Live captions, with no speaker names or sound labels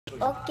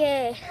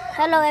Okay,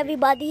 hello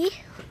everybody.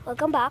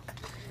 Welcome back.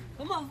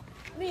 I'm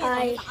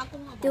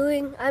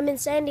in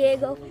San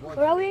Diego.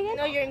 Where are we again?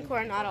 No, you're in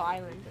Coronado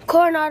Island.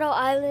 Coronado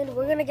Island.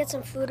 We're gonna get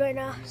some food right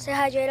now. Say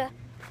hi, Jada.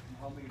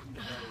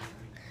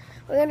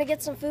 We're gonna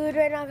get some food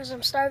right now because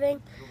I'm starving.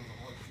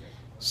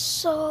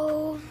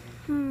 So,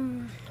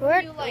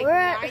 we're You like we're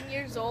at 9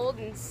 years old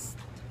and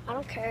I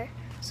don't care.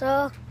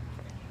 So,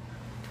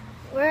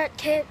 we're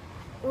at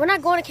we're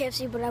not going to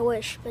KFC, but I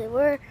wish. But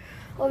we're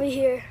over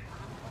here.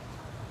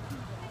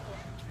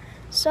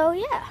 So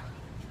yeah,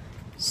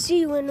 see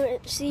you in the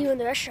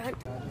restaurant.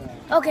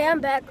 Okay,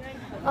 I'm back.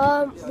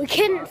 We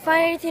couldn't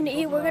find anything to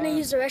eat. We're gonna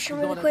use the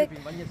restroom really quick.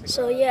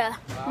 So yeah,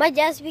 my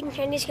dad's speaking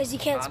Chinese because he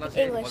can't speak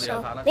English.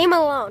 So leave him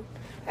alone.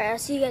 All right, I'll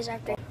see you guys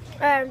after. All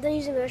right, I'm done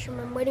using the restroom.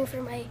 I'm waiting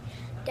for my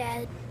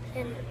dad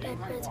and dad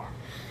friends.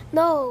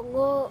 No,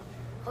 we'll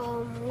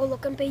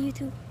look and pay you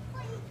too.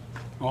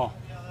 Oh.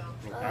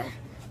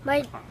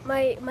 My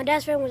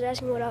dad's friend was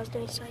asking what I was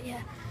doing. So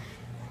yeah.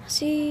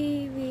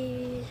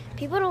 See,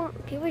 people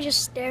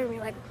just stare at me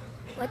like,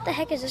 what the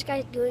heck is this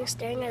guy doing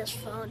staring at his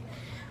phone?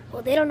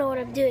 Well, they don't know what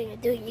I'm doing. I'm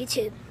doing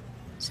YouTube.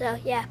 So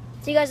yeah,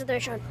 see you guys at the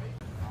restaurant.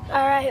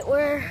 All right,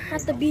 we're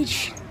at the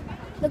beach.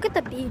 Look at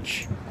the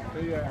beach.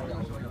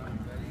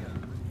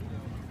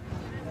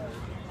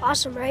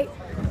 Awesome, right?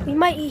 We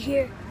might eat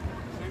here.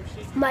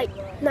 Might.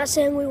 Not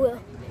saying we will,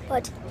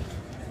 but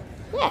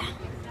yeah.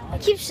 I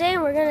keep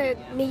saying we're gonna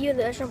meet you in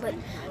the restaurant, but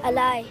I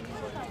lie.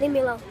 Leave me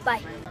alone.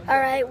 Bye. All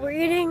right, we're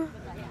eating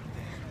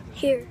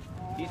here.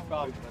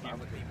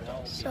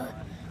 So,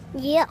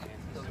 yeah.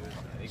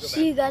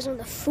 See you guys when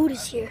the food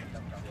is here.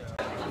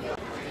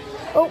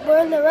 Oh, we're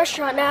in the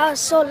restaurant now.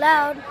 It's so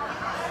loud.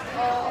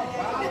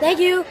 Thank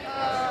you.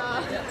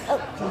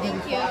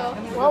 thank you.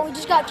 Well, we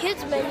just got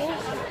kids menu.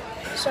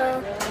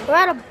 So, we're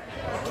at a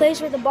place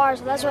with the bar,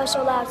 so that's why it's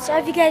so loud. Sorry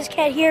if you guys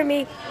can't hear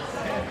me.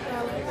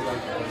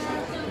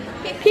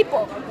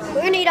 People,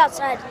 we're gonna eat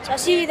outside, so I'll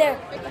see you there.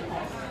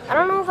 I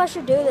don't know if I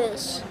should do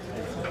this.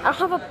 I don't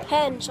have a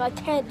pen, so I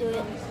can't do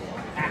it.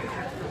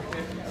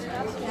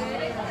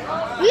 Who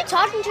are you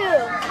talking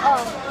to?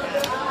 Oh,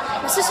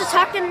 my sister's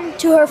talking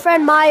to her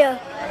friend Maya.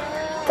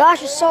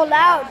 Gosh, it's so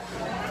loud.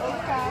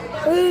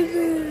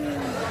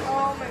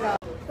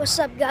 What's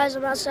up, guys?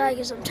 I'm outside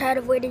because I'm tired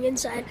of waiting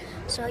inside.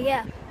 So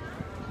yeah,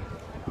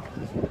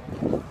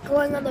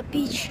 going on the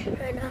beach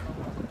right now.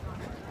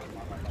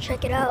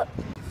 Check it out.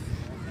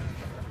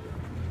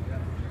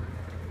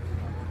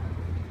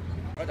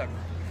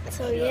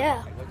 So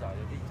yeah,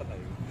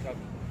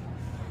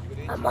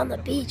 I'm on the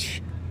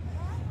beach.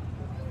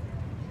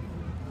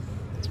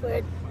 It's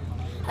weird.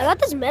 I got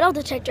this metal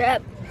detector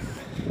app.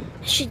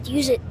 I should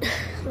use it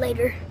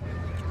later.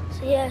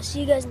 So yeah,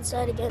 see you guys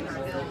inside again.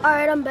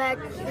 Alright, I'm back.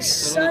 The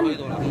sun.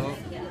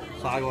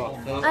 I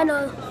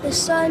know, the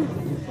sun.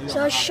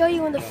 So I'll show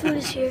you when the food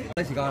is here.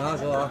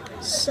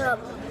 So,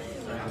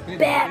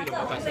 back.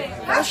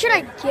 What should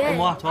I get?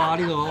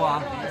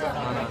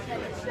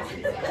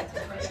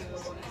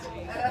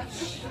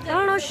 I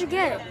don't know what to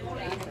get.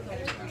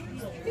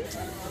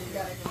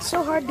 It's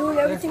so hard doing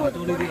everything with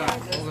one hand.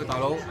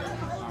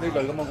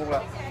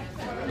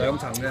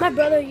 My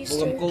brother used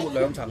to.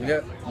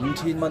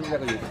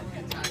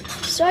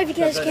 Sorry if you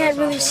guys can't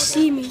really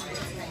see me.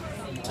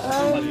 I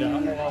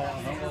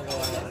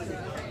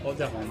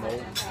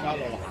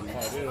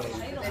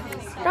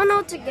don't know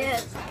what to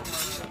get.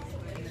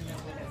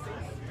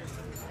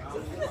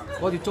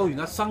 I'll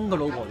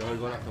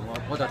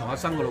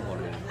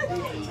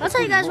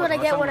tell you guys what I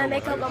get when I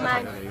make up my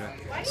mind.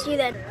 See you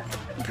then.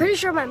 I'm pretty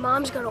sure my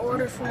mom's gonna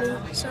order for me,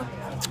 so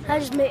I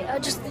just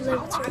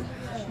deliver it to her.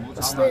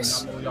 What's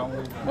this?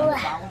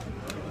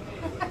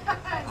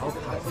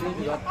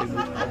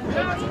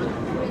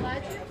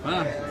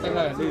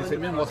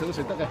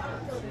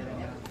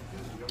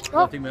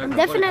 Well, I'm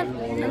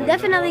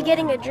definitely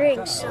getting a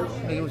drink, so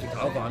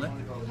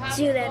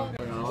see you then.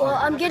 Well,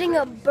 I'm getting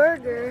a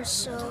burger,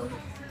 so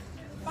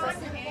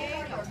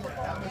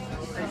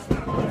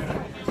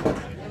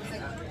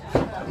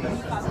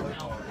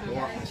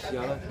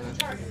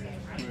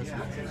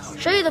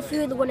show you the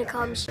food when it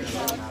comes.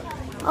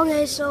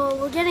 Okay, so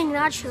we're getting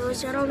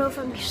nachos. I don't know if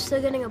I'm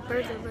still getting a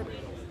burger, but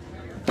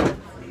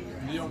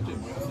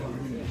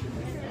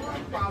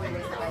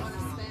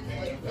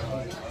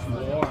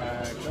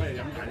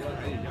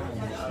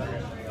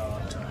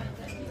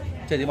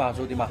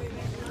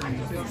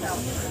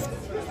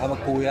I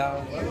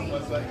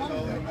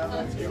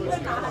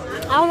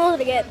don't know what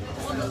to get.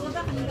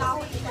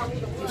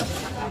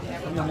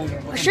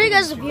 I'll show you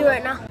guys the view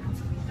right now.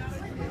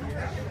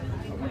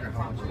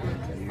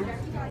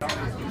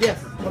 Yes.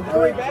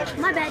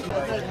 My bad.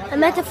 I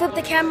meant to flip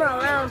the camera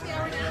around.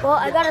 Well,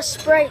 I got a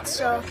Sprite,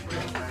 so.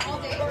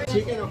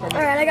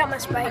 Alright, I got my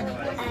Sprite.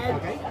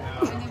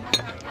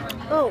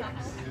 Oh.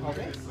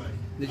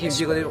 你知唔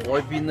知嗰啲海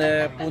邊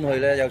咧搬去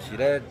咧，有時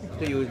咧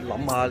都要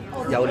諗下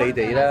有你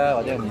哋啦，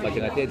或者唔係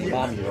淨係爹哋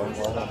媽咪兩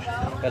個啦，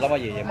你諗下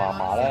爺爺嫲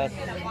嫲啦，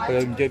佢又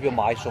唔知去邊度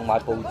買餸買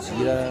報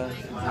紙啦，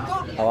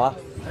係嘛？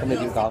咁你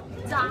點搞？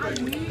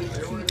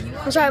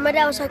 I'm sorry, my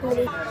dad was talking to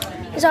me.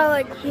 So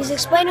like he's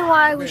explaining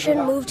why we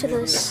shouldn't move to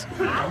this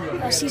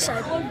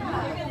seaside.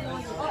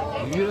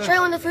 Show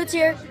you when the food's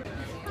here.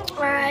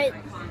 All right,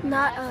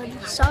 not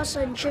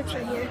salsa and chips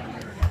are here.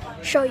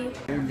 Show you.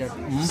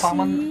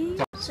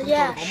 So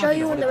yeah, show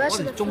you when the rest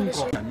of the food is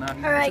here.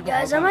 All right,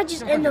 guys, I might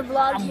just end the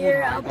vlog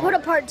here. I'll put a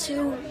part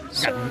 2.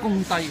 So.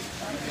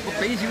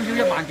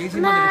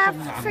 Nah,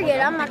 forget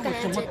it. I'm not gonna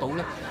end it.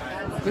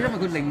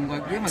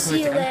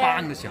 See you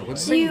there.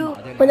 See you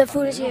when the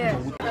food is here.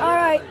 All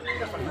right,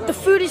 the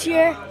food is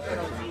here.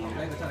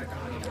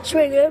 It's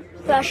pretty good.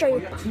 But I'll show you.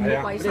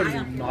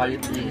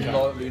 Vlogging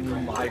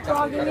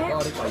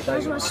it.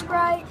 There's my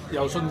Sprite.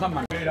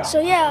 So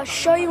yeah, I'll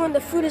show you when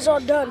the food is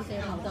all done.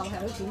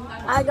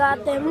 I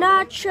got them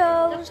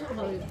nachos.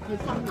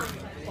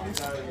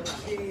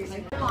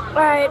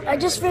 Alright, I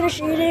just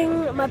finished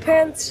eating. My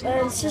parents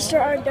and sister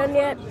aren't done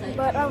yet,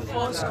 but I'm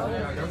full, so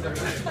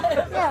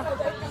yeah.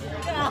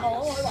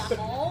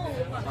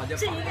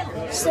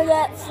 Still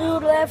got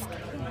food left.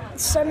 The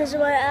sun is in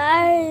my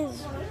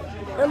eyes.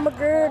 I'm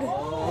good.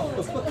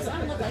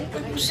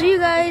 See you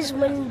guys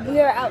when we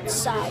are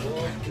outside.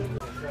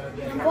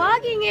 I'm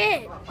vlogging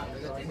it.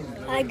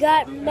 I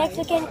got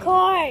Mexican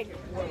corn.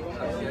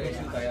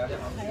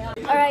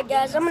 Alright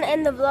guys, I'm gonna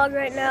end the vlog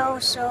right now,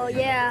 so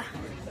yeah.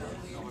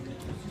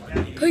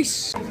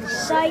 Peace.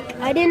 Psych,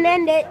 I didn't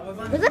end it.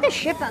 Look at the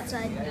ship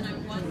outside.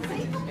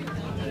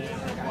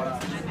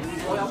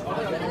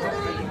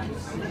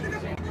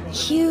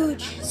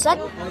 Huge. It's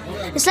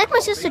like my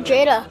sister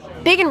Jada.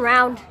 Big and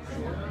round.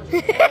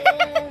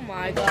 Oh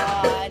my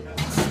god.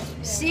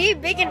 See?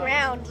 Big and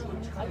round.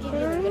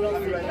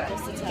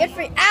 Good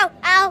for you. Ow!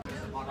 Ow!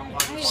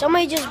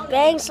 Somebody just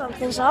banged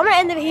something, so I'm gonna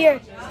end it here.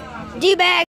 D-bag!